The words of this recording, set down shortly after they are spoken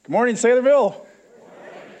Morning, Saylorville.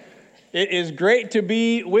 It is great to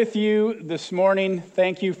be with you this morning.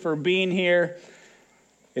 Thank you for being here.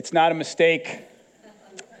 It's not a mistake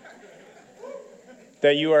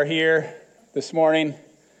that you are here this morning.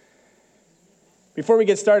 Before we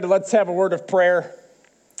get started, let's have a word of prayer,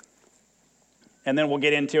 and then we'll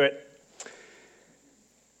get into it.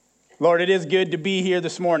 Lord, it is good to be here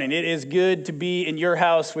this morning. It is good to be in your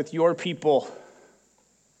house with your people.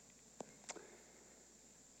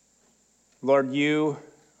 Lord, you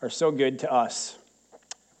are so good to us.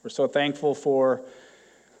 We're so thankful for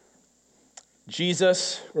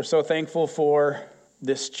Jesus. We're so thankful for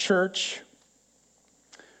this church.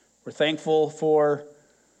 We're thankful for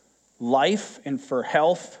life and for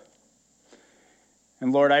health.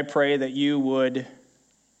 And Lord, I pray that you would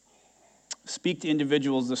speak to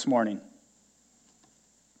individuals this morning.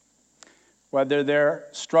 Whether they're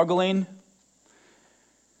struggling,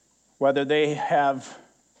 whether they have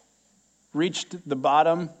reached the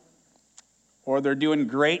bottom, or they're doing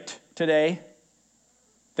great today.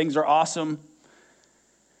 Things are awesome.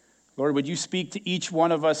 Lord, would you speak to each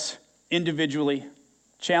one of us individually,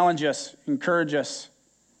 challenge us, encourage us,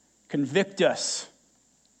 convict us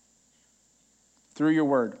through your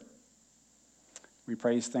word. We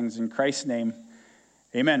pray these things in Christ's name.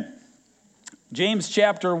 Amen. James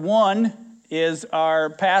chapter 1 is our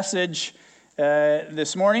passage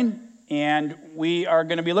this morning. And we are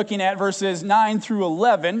going to be looking at verses 9 through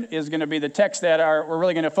 11 is going to be the text that we're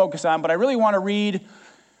really going to focus on. But I really want to read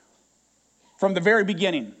from the very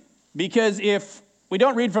beginning. Because if we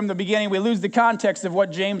don't read from the beginning, we lose the context of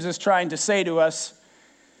what James is trying to say to us.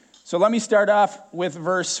 So let me start off with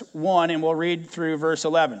verse 1, and we'll read through verse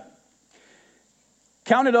 11.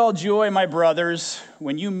 Count it all joy, my brothers,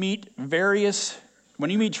 when you meet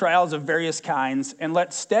trials of various kinds, and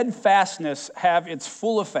let steadfastness have its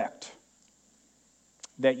full effect,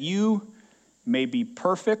 that you may be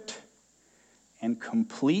perfect and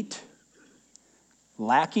complete,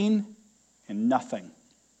 lacking in nothing.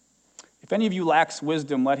 If any of you lacks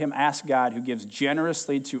wisdom, let him ask God, who gives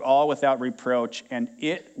generously to all without reproach, and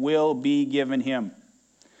it will be given him.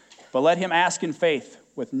 But let him ask in faith,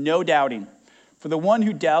 with no doubting. For the one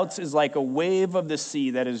who doubts is like a wave of the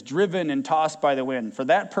sea that is driven and tossed by the wind. For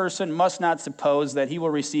that person must not suppose that he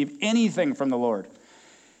will receive anything from the Lord.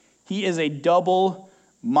 He is a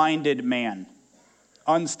double-minded man,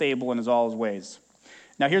 unstable in all his ways.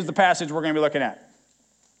 Now here's the passage we're going to be looking at.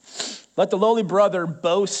 Let the lowly brother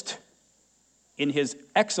boast in his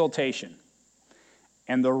exaltation,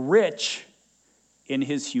 and the rich in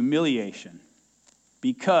his humiliation,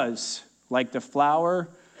 because like the flower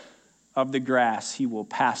of the grass, he will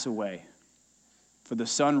pass away. For the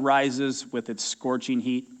sun rises with its scorching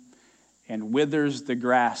heat and withers the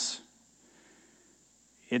grass.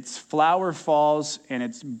 Its flower falls and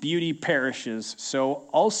its beauty perishes. So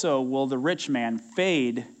also will the rich man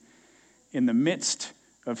fade in the midst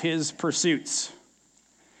of his pursuits.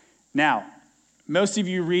 Now, most of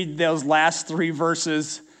you read those last three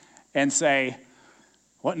verses and say,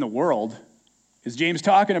 what in the world is James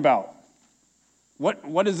talking about?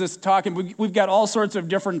 What is this talking? We've got all sorts of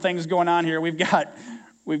different things going on here. We've got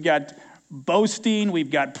boasting,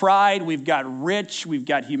 we've got pride, we've got rich, we've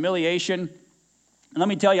got humiliation. And let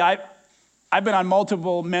me tell you, I've been on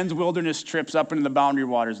multiple men's wilderness trips up into the Boundary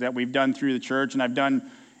Waters that we've done through the church, and I've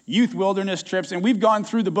done youth wilderness trips, and we've gone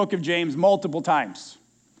through the book of James multiple times.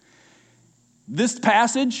 This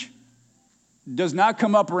passage does not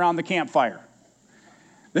come up around the campfire.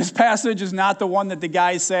 This passage is not the one that the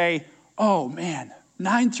guys say, oh man,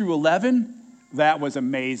 9 through 11, that was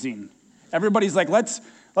amazing. Everybody's like, let's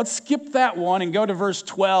skip that one and go to verse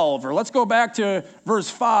 12, or let's go back to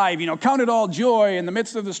verse 5, count it all joy in the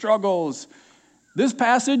midst of the struggles. This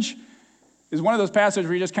passage is one of those passages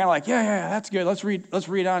where you're just kind of like, yeah, that's good. Let's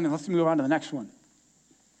read on and let's move on to the next one.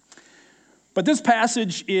 But this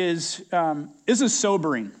passage is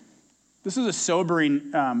sobering. This is a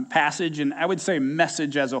sobering passage, and I would say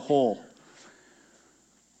message as a whole.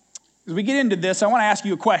 As we get into this, I want to ask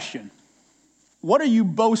you a question. What are you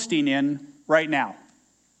boasting in right now?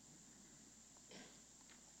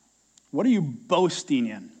 What are you boasting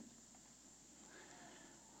in?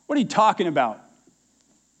 What are you talking about?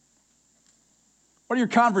 What are your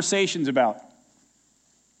conversations about?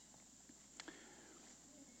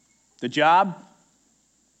 The job?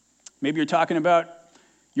 Maybe you're talking about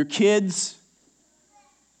your kids.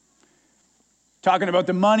 Talking about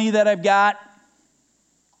the money that I've got.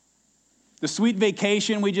 The sweet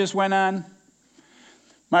vacation we just went on.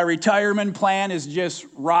 My retirement plan is just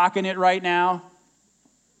rocking it right now.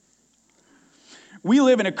 We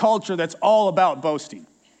live in a culture that's all about boasting.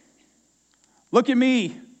 Look at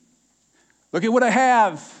me. Look at what I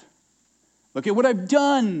have. Look at what I've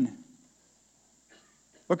done.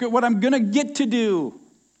 Look at what I'm going to get to do.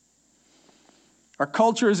 Our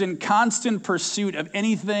culture is in constant pursuit of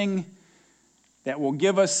anything that will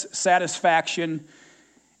give us satisfaction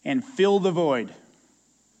and fill the void.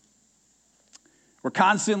 We're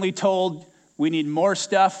constantly told we need more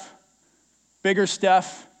stuff, bigger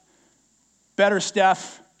stuff, better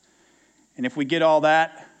stuff, and if we get all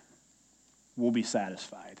that, we'll be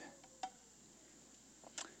satisfied.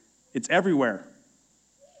 It's everywhere.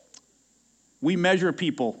 We measure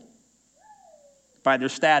people by their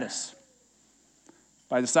status,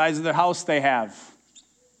 by the size of the house they have,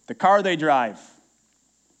 the car they drive,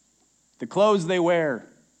 the clothes they wear,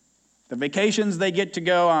 the vacations they get to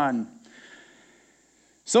go on.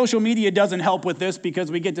 Social media doesn't help with this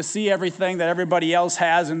because we get to see everything that everybody else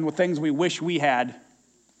has and the things we wish we had.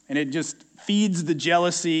 And it just feeds the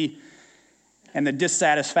jealousy and the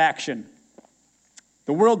dissatisfaction.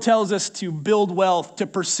 The world tells us to build wealth, to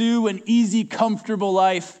pursue an easy, comfortable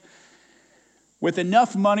life with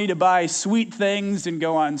enough money to buy sweet things and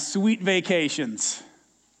go on sweet vacations.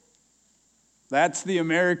 That's the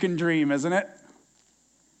American dream, isn't it?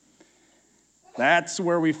 That's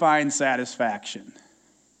where we find satisfaction.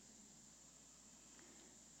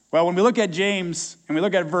 Well, when we look at James and we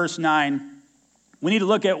look at verse 9, we need to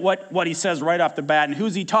look at what he says right off the bat and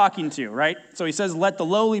who's he talking to, right? So he says, let the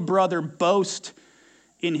lowly brother boast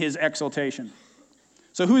in his exaltation.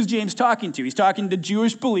 So who is James talking to? He's talking to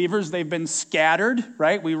Jewish believers. They've been scattered,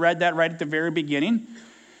 right? We read that right at the very beginning.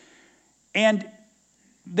 And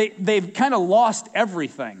they've kind of lost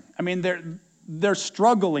everything. I mean, they're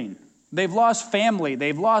struggling. They've lost family.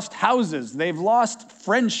 They've lost houses. They've lost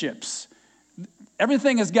friendships.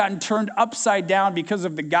 Everything has gotten turned upside down because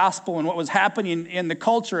of the gospel and what was happening in the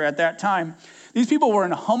culture at that time. These people were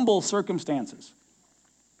in humble circumstances.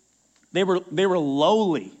 They were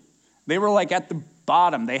lowly. They were like at the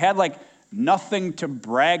bottom. They had like nothing to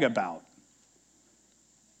brag about.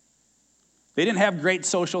 They didn't have great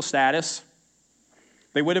social status.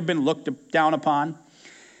 They would have been looked down upon.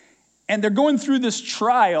 And they're going through this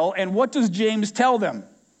trial, and what does James tell them?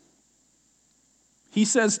 He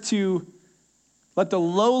says to let the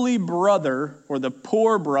lowly brother or the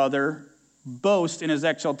poor brother boast in his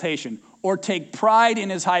exaltation or take pride in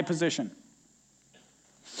his high position.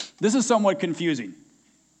 This is somewhat confusing.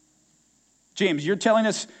 James, you're telling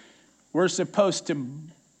us we're supposed to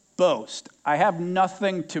boast. I have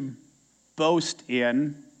nothing to boast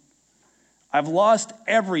in. I've lost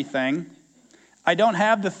everything. I don't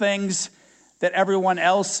have the things that everyone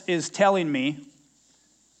else is telling me.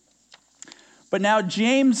 But now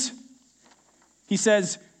James, he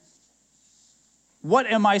says, what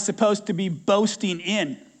am I supposed to be boasting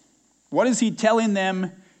in? What is he telling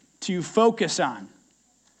them to focus on?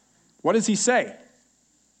 What does he say?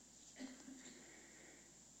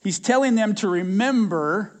 He's telling them to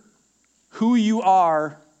remember who you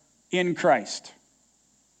are in Christ.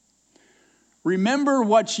 Remember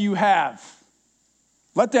what you have.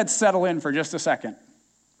 Let that settle in for just a second.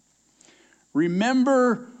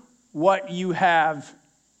 Remember what you have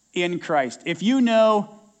in Christ. If you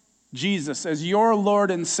know Jesus as your Lord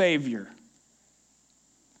and Savior,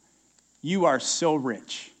 you are so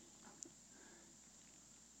rich.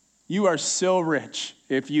 You are so rich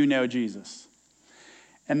if you know Jesus.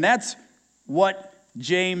 And that's what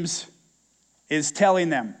James is telling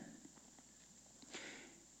them.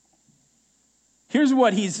 Here's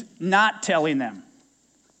what he's not telling them.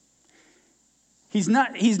 He's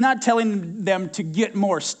not telling them to get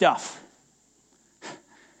more stuff.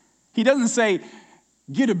 He doesn't say,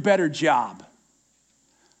 get a better job,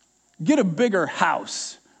 get a bigger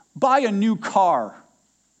house, buy a new car.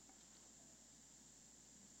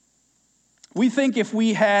 We think if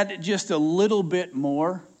we had just a little bit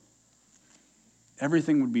more,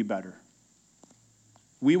 everything would be better.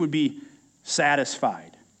 We would be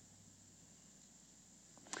satisfied.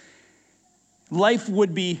 Life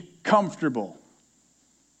would be comfortable.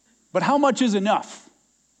 But how much is enough?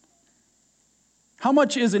 How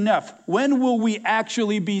much is enough? When will we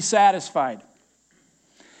actually be satisfied?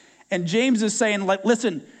 And James is saying,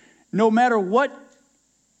 listen, no matter what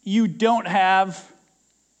you don't have,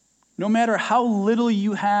 no matter how little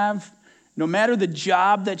you have, no matter the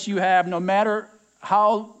job that you have, no matter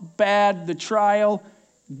how bad the trial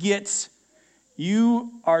gets, you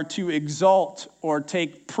are to exalt or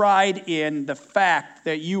take pride in the fact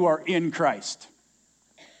that you are in Christ.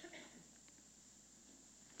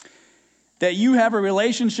 That you have a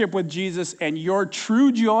relationship with Jesus and your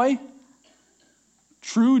true joy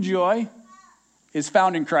is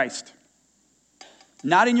found in Christ.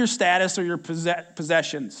 Not in your status or your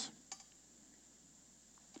possessions.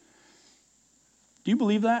 Do you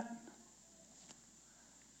believe that?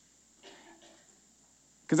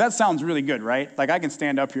 Because that sounds really good, right? Like I can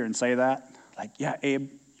stand up here and say that. Like, yeah, Abe,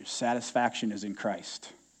 your satisfaction is in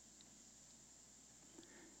Christ.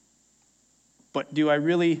 But do I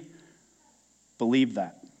really believe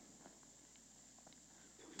that?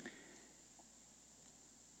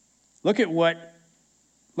 Look at what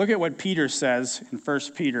Peter says in 1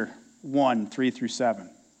 Peter 1, 3 through 7.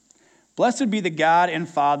 Blessed be the God and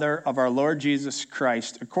Father of our Lord Jesus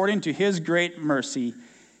Christ. According to his great mercy,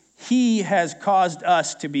 he has caused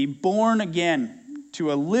us to be born again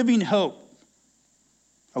to a living hope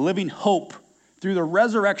through the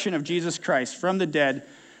resurrection of Jesus Christ from the dead,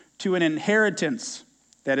 to an inheritance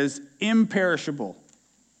that is imperishable,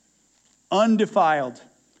 undefiled,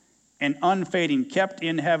 and unfading, kept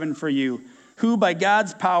in heaven for you, who by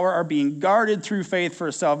God's power are being guarded through faith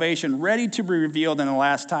for salvation, ready to be revealed in the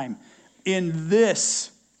last time. In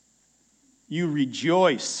this you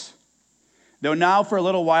rejoice, though now for a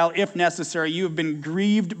little while, if necessary, you have been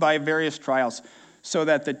grieved by various trials, so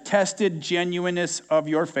that the tested genuineness of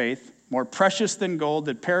your faith, more precious than gold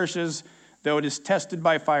that perishes though it is tested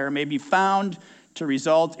by fire, may be found to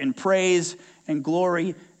result in praise and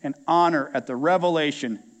glory and honor at the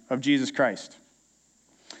revelation of Jesus Christ.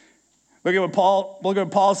 Look at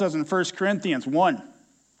what Paul says in 1 Corinthians 1.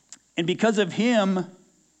 And because of him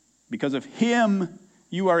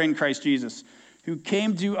you are in Christ Jesus, who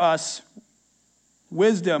became to us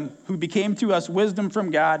wisdom from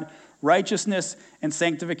God, righteousness and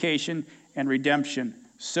sanctification and redemption,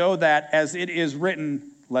 so that, as it is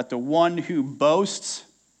written, let the one who boasts,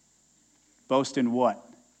 boast in what?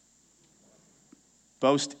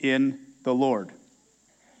 Boast in the Lord.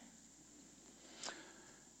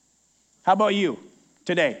 How about you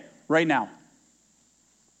today, right now?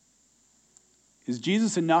 Is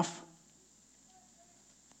Jesus enough?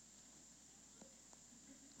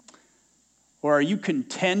 Or are you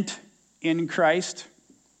content in Christ?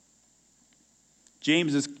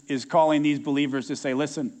 James is calling these believers to say,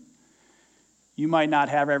 listen, you might not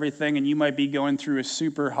have everything and you might be going through a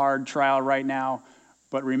super hard trial right now,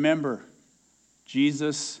 but remember,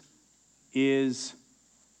 Jesus is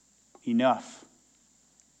enough.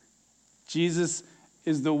 Jesus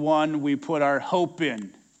is the one we put our hope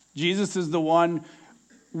in. Jesus is the one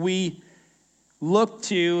we look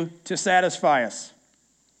to satisfy us.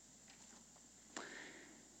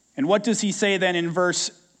 And what does he say then in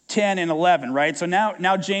verse 10 and 11, right? So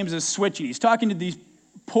now James is switching. He's talking to these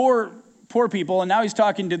poor people, and now he's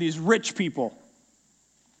talking to these rich people.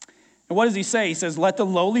 And what does he say? He says, let the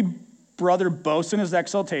lowly brother boast in his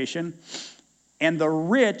exaltation, and the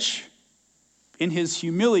rich in his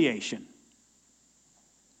humiliation.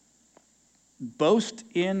 Boast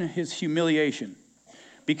in his humiliation.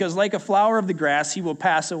 Because like a flower of the grass, he will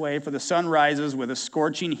pass away, for the sun rises with a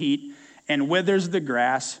scorching heat and withers the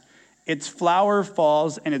grass. Its flower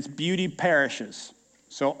falls and its beauty perishes.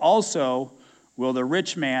 So also will the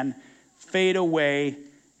rich man fade away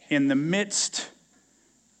in the midst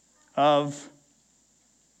of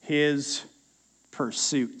his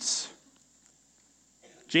pursuits.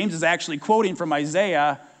 James is actually quoting from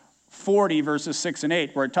Isaiah 40, verses 6 and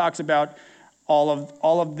 8, where it talks about all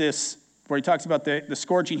of this, where he talks about the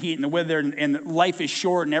scorching heat and the wither, and life is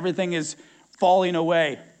short and everything is falling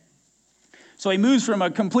away. So he moves from a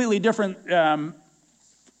completely different from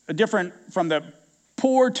the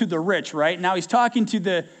poor to the rich, right? Now he's talking to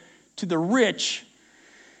the rich,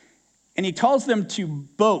 and he tells them to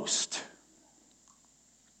boast.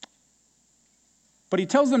 But he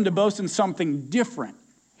tells them to boast in something different.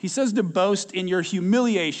 He says to boast in your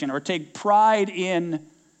humiliation, or take pride in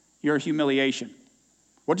your humiliation.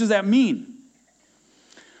 What does that mean?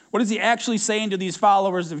 What is he actually saying to these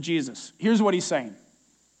followers of Jesus? Here's what he's saying.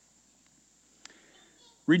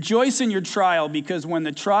 Rejoice in your trial, because when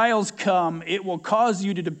the trials come, it will cause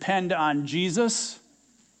you to depend on Jesus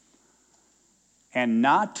and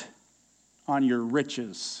not on your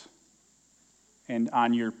riches and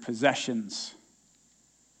on your possessions.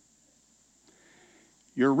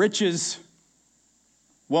 Your riches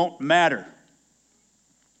won't matter.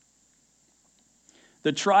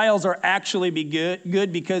 The trials are actually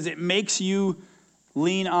good because it makes you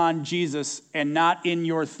lean on Jesus and not in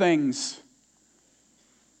your things.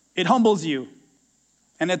 It humbles you.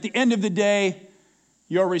 And at the end of the day,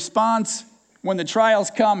 your response when the trials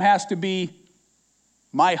come has to be,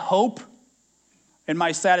 my hope and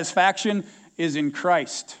my satisfaction is in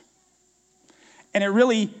Christ. And it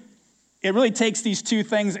really takes these two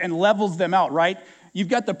things and levels them out, right? You've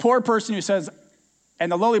got the poor person who says,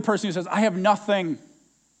 and the lowly person who says, I have nothing.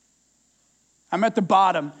 I'm at the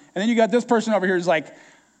bottom. And then you got this person over here who's like,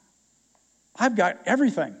 I've got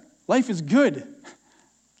everything. Life is good.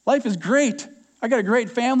 Life is great. I got a great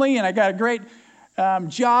family, and I got a great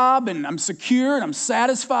job, and I'm secure, and I'm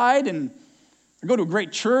satisfied, and I go to a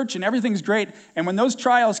great church, and everything's great. And when those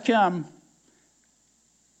trials come,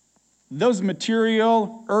 those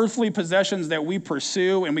material, earthly possessions that we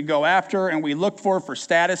pursue and we go after and we look for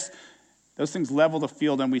status, those things level the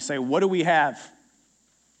field, and we say, what do we have?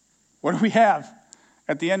 What do we have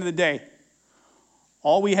at the end of the day?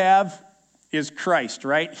 All we have is Christ,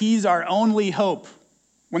 right? He's our only hope.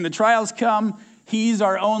 When the trials come, he's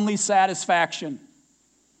our only satisfaction.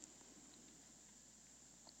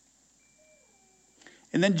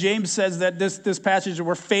 And then James says that this passage,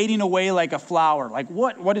 we're fading away like a flower. Like,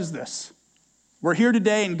 what is this? We're here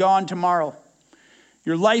today and gone tomorrow.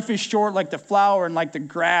 Your life is short like the flower and like the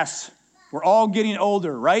grass. We're all getting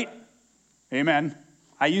older, right? Amen.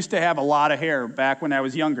 I used to have a lot of hair back when I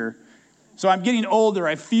was younger. So I'm getting older.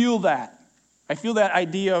 I feel that. I feel that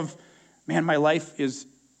idea of, man, my life is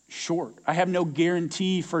short. I have no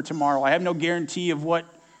guarantee for tomorrow. I have no guarantee of what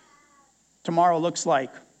tomorrow looks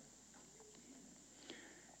like.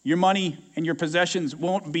 Your money and your possessions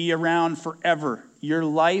won't be around forever. Your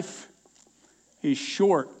life is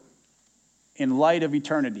short in light of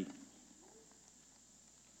eternity.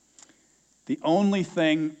 The only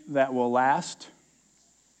thing that will last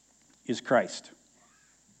is Christ.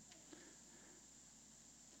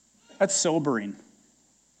 That's sobering.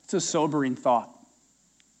 It's a sobering thought.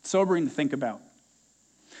 Sobering to think about.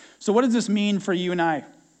 So what does this mean for you and I?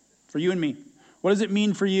 For you and me? What does it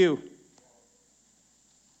mean for you?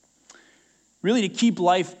 Really, to keep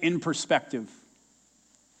life in perspective.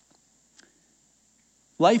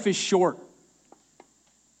 Life is short.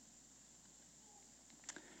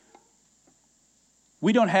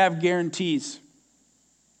 We don't have guarantees.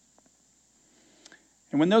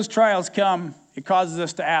 And when those trials come, it causes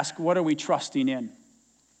us to ask, what are we trusting in?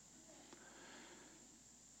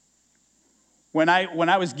 When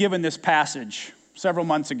I was given this passage several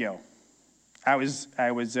months ago, I was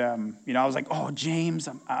like, oh, James,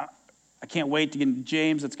 I can't wait to get into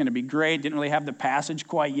James. It's going to be great. Didn't really have the passage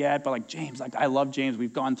quite yet, but like James, like I love James.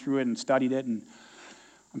 We've gone through it and studied it, and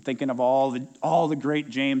I'm thinking of all the great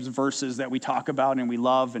James verses that we talk about and we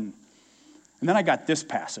love, and then I got this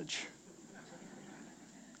passage.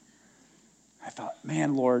 I thought,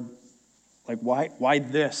 man, Lord, like why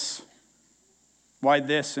this? Why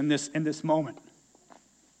this in this moment?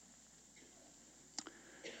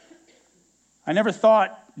 I never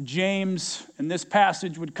thought James and this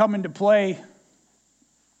passage would come into play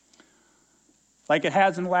like it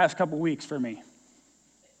has in the last couple weeks for me.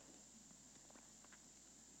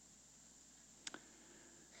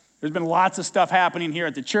 There's been lots of stuff happening here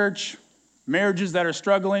at the church, marriages that are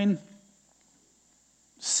struggling,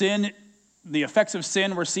 sin, the effects of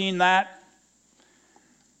sin, we're seeing that.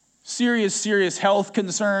 Serious health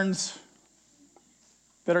concerns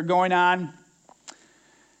that are going on.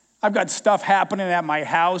 I've got stuff happening at my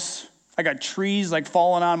house. I got trees like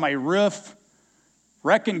falling on my roof,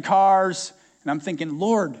 wrecking cars, and I'm thinking,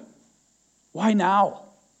 Lord, why now?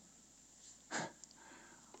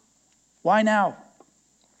 Why now?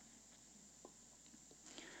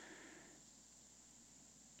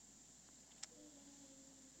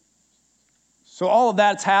 So all of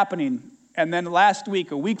that's happening, and then last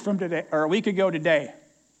week, a week ago today,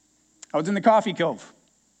 I was in the coffee cove.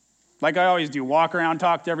 Like I always do, walk around,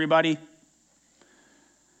 talk to everybody.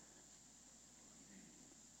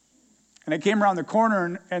 And I came around the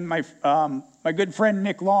corner, and my good friend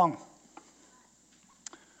Nick Long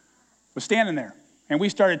was standing there. And we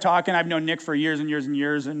started talking. I've known Nick for years and years and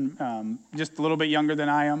years, and just a little bit younger than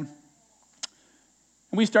I am.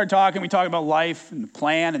 And we started talking. We talked about life and the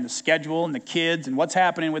plan and the schedule and the kids and what's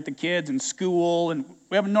happening with the kids and school. And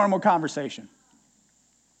we have a normal conversation.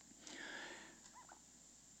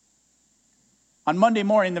 On Monday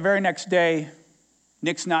morning, the very next day,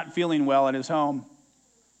 Nick's not feeling well at his home,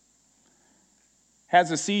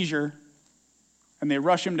 has a seizure, and they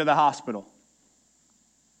rush him to the hospital.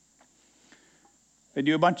 They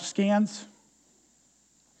do a bunch of scans.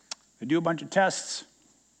 They do a bunch of tests.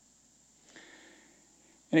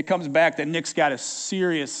 And it comes back that Nick's got a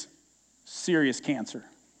serious cancer.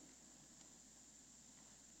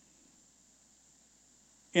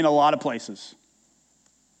 In a lot of places.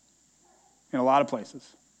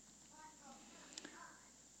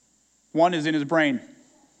 One is in his brain.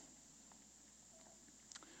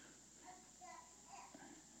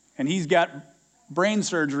 And he's got brain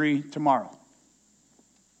surgery tomorrow.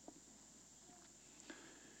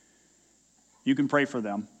 You can pray for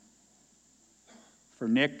them. For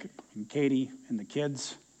Nick and Katie and the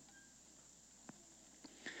kids.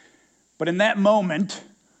 But in that moment,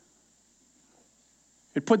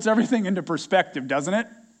 it puts everything into perspective, doesn't it?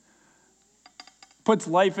 Puts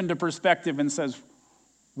life into perspective and says,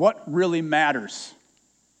 what really matters?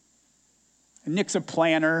 And Nick's a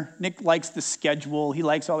planner. Nick likes the schedule. He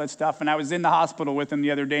likes all that stuff. And I was in the hospital with him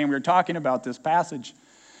the other day, and we were talking about this passage.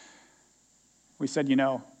 We said,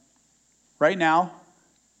 right now,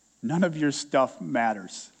 none of your stuff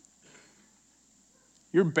matters.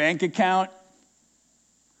 Your bank account,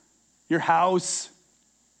 your house,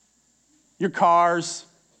 your cars,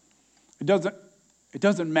 it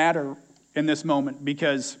doesn't matter in this moment,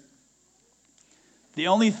 because the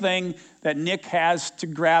only thing that Nick has to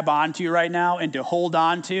grab onto right now and to hold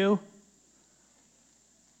on to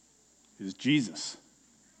is Jesus.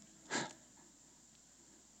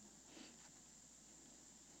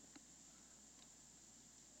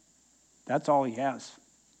 That's all he has.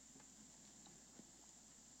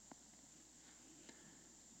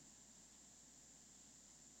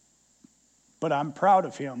 But I'm proud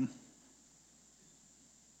of him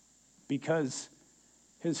because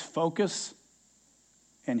his focus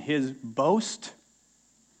and his boast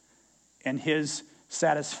and his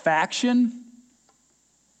satisfaction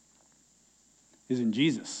is in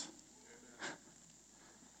Jesus,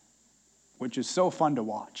 which is so fun to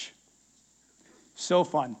watch. So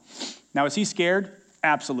fun. Now, is he scared?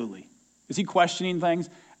 Absolutely. Is he questioning things?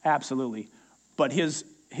 Absolutely. But his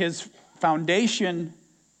foundation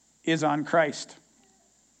is on Christ.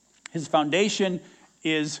 His foundation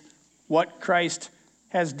is what Christ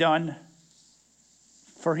has done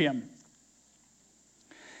for him.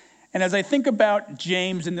 And as I think about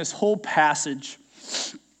James in this whole passage,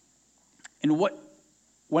 and what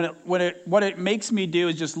it makes me do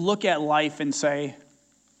is just look at life and say,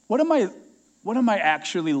 what am I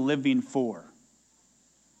actually living for?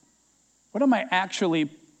 What am I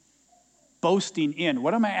actually boasting in?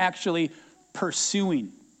 What am I actually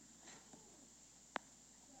pursuing?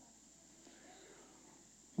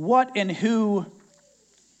 What and who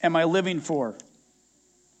am I living for?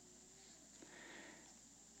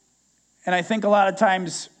 And I think a lot of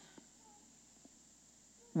times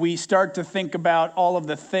we start to think about all of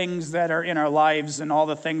the things that are in our lives and all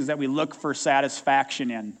the things that we look for satisfaction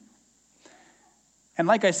in. And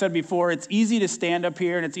like I said before, it's easy to stand up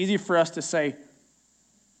here and it's easy for us to say,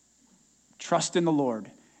 trust in the Lord.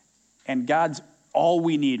 And God's all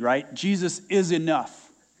we need, right? Jesus is enough.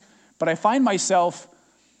 But I find myself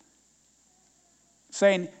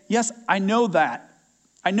saying, yes, I know that,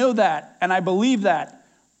 and I believe that.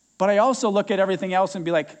 But I also look at everything else and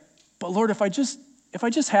be like, but Lord, if I just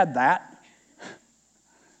had that,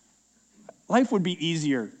 life would be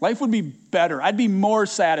easier. Life would be better. I'd be more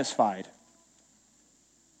satisfied.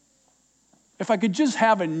 If I could just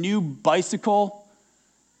have a new bicycle,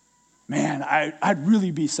 man, I'd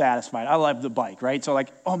really be satisfied. I love the bike, right? So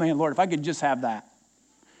oh man, Lord, if I could just have that.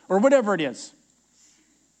 Or whatever it is.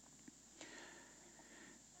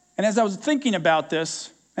 And as I was thinking about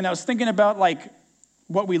this, and I was thinking about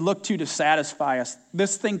what we look to satisfy us,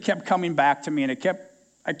 this thing kept coming back to me, and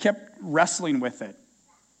I kept wrestling with it.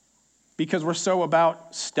 Because we're so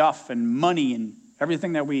about stuff and money and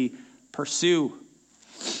everything that we pursue.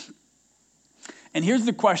 And here's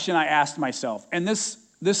the question I asked myself, and this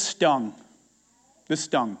stung. This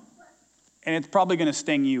stung. And it's probably going to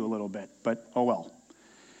sting you a little bit, but oh well.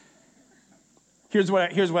 Here's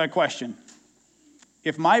what I question.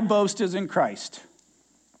 If my boast is in Christ,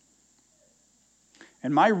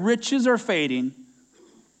 and my riches are fading,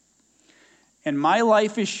 and my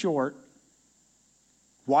life is short,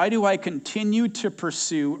 why do I continue to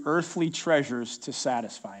pursue earthly treasures to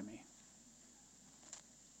satisfy me?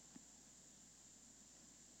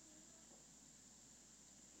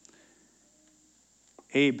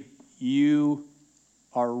 Abe, you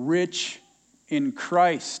are rich in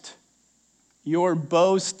Christ. Your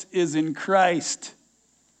boast is in Christ.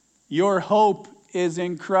 Your hope is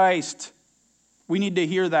in Christ. We need to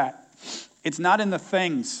hear that. It's not in the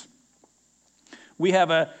things. We have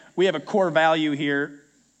a core value here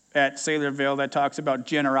at Saylorville that talks about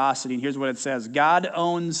generosity. And here's what it says. God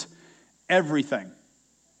owns everything.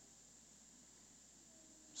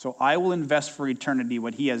 So I will invest for eternity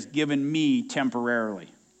what he has given me temporarily.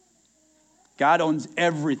 God owns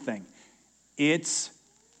everything. It's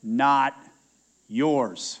not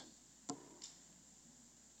yours.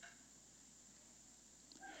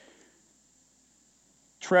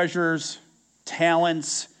 Treasures,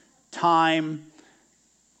 talents, time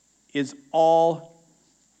is all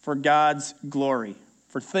for God's glory,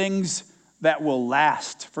 for things that will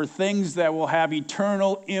last, for things that will have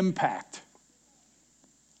eternal impact.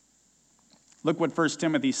 Look what 1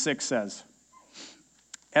 Timothy 6 says.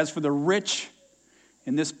 As for the rich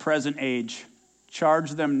in this present age,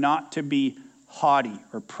 charge them not to be haughty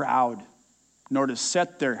or proud, nor to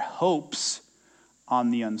set their hopes on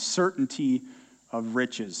the uncertainty of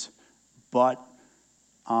riches, but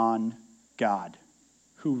on God,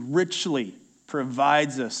 who richly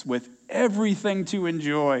provides us with everything to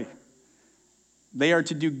enjoy. They are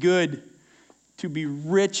to do good, to be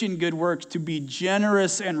rich in good works, to be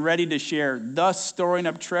generous and ready to share, thus storing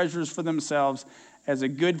up treasures for themselves as a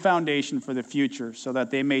good foundation for the future, so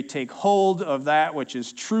that they may take hold of that which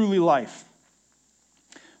is truly life.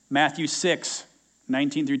 Matthew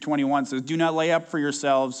 6:19-21 says, "Do not lay up for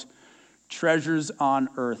yourselves treasures on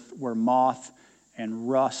earth, where moth and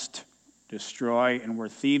rust destroy, and where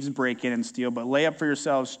thieves break in and steal. But lay up for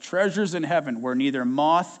yourselves treasures in heaven, where neither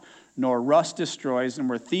moth nor rust destroys, and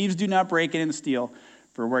where thieves do not break in and steal.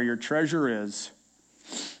 For where your treasure is,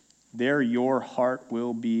 there your heart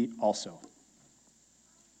will be also."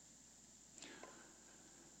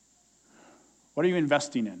 What are you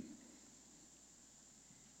investing in?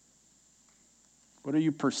 What are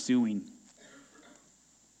you pursuing?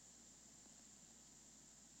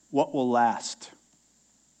 What will last?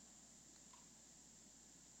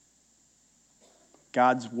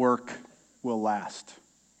 God's work will last.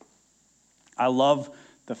 I love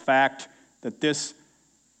the fact that this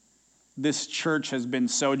church has been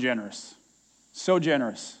so generous. So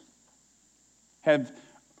generous. God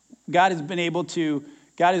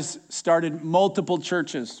has started multiple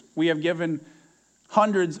churches. We have given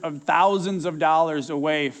hundreds of thousands of dollars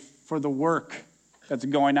away for the work that's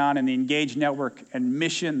going on in the Engage Network and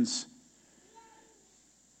missions.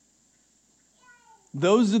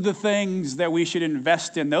 Those are the things that we should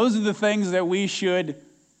invest in. Those are the things that we should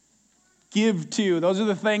give to. Those are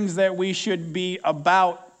the things that we should be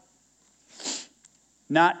about.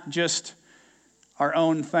 Not just our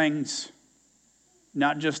own things,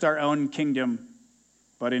 not just our own kingdom,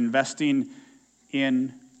 but investing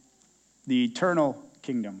in the eternal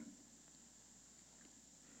kingdom.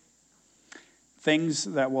 Things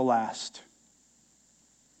that will last.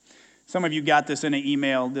 Some of you got this in an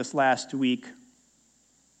email this last week.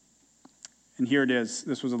 And here it is.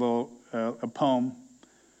 This was a poem.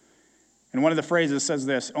 And one of the phrases says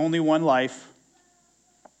this: "Only one life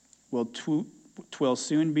twill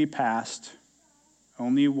soon be past.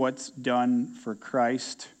 Only what's done for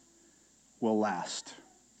Christ will last."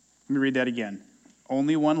 Let me read that again.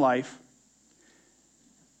 Only one life,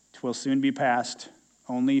 'twill soon be past.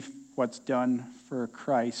 Only what's done for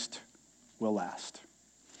Christ will last.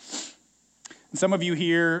 And some of you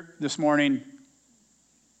here this morning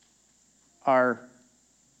are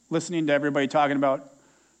listening to everybody talking about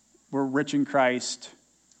we're rich in Christ,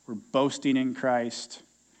 we're boasting in Christ,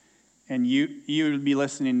 and you would be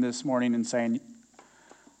listening this morning and saying,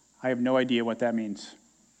 I have no idea what that means,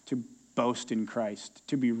 to boast in Christ,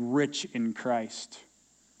 to be rich in Christ.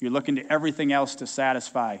 You're looking to everything else to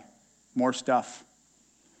satisfy, more stuff,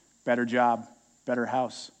 better job, better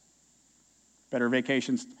house, better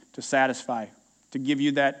vacations to satisfy, to give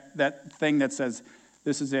you that thing that says,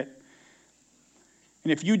 this is it.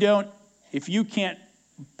 And if you can't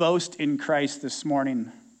boast in Christ this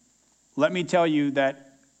morning, let me tell you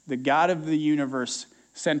that the God of the universe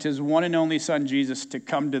sent his one and only Son, Jesus, to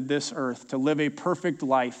come to this earth, to live a perfect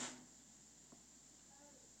life,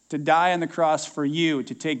 to die on the cross for you,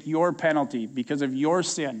 to take your penalty because of your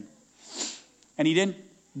sin. And he didn't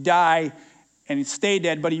die and stay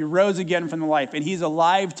dead, but he rose again from the life. And he's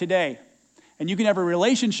alive today. And you can have a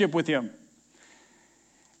relationship with him.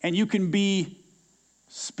 And you can be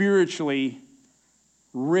spiritually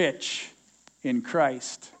rich in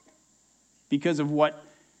Christ because of what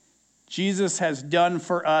Jesus has done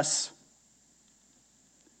for us.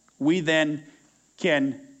 We then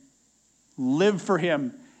can live for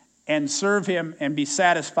him and serve him and be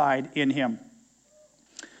satisfied in him.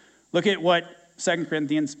 Look at what 2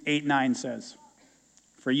 Corinthians 8:9 says.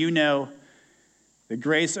 "For you know the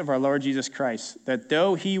grace of our Lord Jesus Christ, that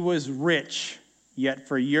though he was rich, yet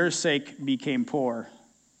for your sake became poor,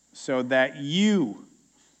 so that you,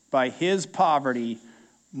 by his poverty,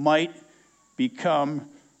 might become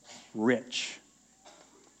rich."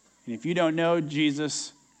 And if you don't know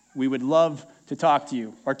Jesus, we would love to talk to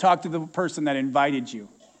you, or talk to the person that invited you,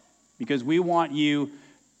 because we want you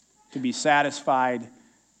to be satisfied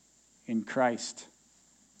in Christ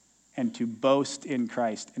and to boast in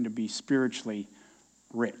Christ and to be spiritually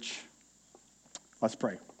rich. Let's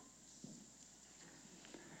pray.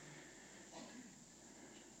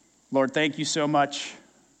 Lord, thank you so much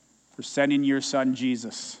for sending your Son,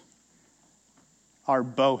 Jesus, our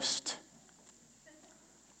boast,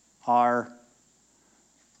 our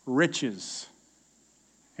riches,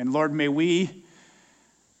 And Lord, may we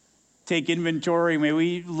take inventory. May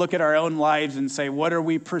we look at our own lives and say, what are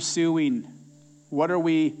we pursuing? What are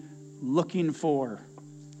we looking for?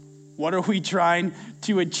 What are we trying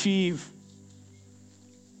to achieve?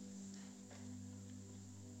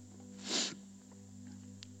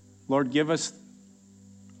 Lord, give us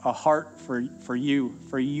a heart for you,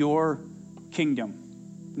 for your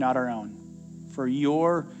kingdom, not our own. For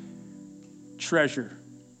your treasure,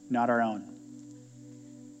 not our own.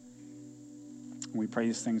 We pray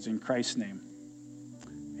these things in Christ's name.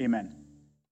 Amen.